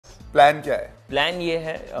Plan क्या है? Plan ये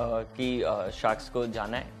है कि शार्क्स को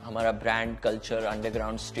जाना है, हमारा brand culture,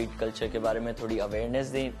 underground street culture के बारे में थोड़ी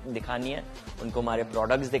अवेयरनेस दिखानी है, उनको हमारे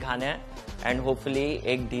प्रोडक्ट्स दिखाने हैं एंड होपफुली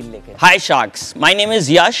एक डील लेके। हाय sharks, my name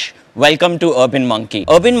is Yash, welcome to urban monkey.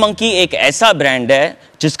 Urban monkey एक ऐसा ब्रांड है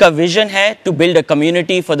जिसका विजन है to build a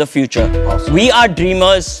community for the future. We are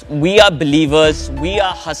dreamers, we are believers, we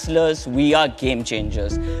are hustlers, we R game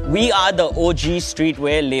changers, we are the OG street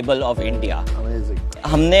wear label of India.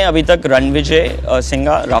 हमने अभी तक रणविजय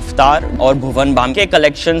सिंगा, रफ्तार और भुवन balm के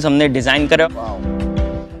collections हमने design करा।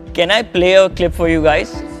 Can I play a clip for you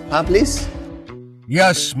guys? हाँ प्लीज।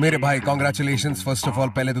 यश मेरे भाई, कांग्रेचुलेशंस फर्स्ट ऑफ ऑल।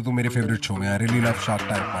 पहले तो तू मेरे फेवरेट शो में, I really love shark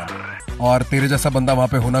tank man, और तेरे जैसा बंदा वहां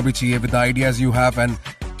पे होना भी चाहिए with the ideas you have and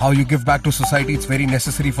how you give back to society. It's very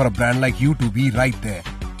necessary for a brand like you to be right there.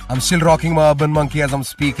 I am still rocking my urban monkey as I'm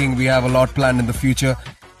speaking. We have a lot planned in the future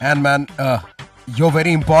and man, you're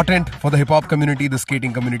very important for the hip hop community, the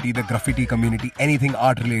skating community, the graffiti community, anything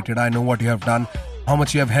art related. I know what you have done, how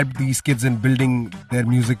much you have helped these kids in building their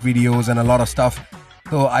music videos and a lot of stuff.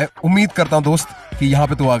 So I उम्मीद करता हूँ दोस्त कि यहाँ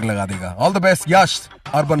पे तू आग लगा देगा। All the best, Yash,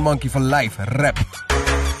 Urban Monkey for life, rep.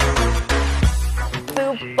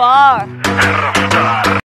 Super.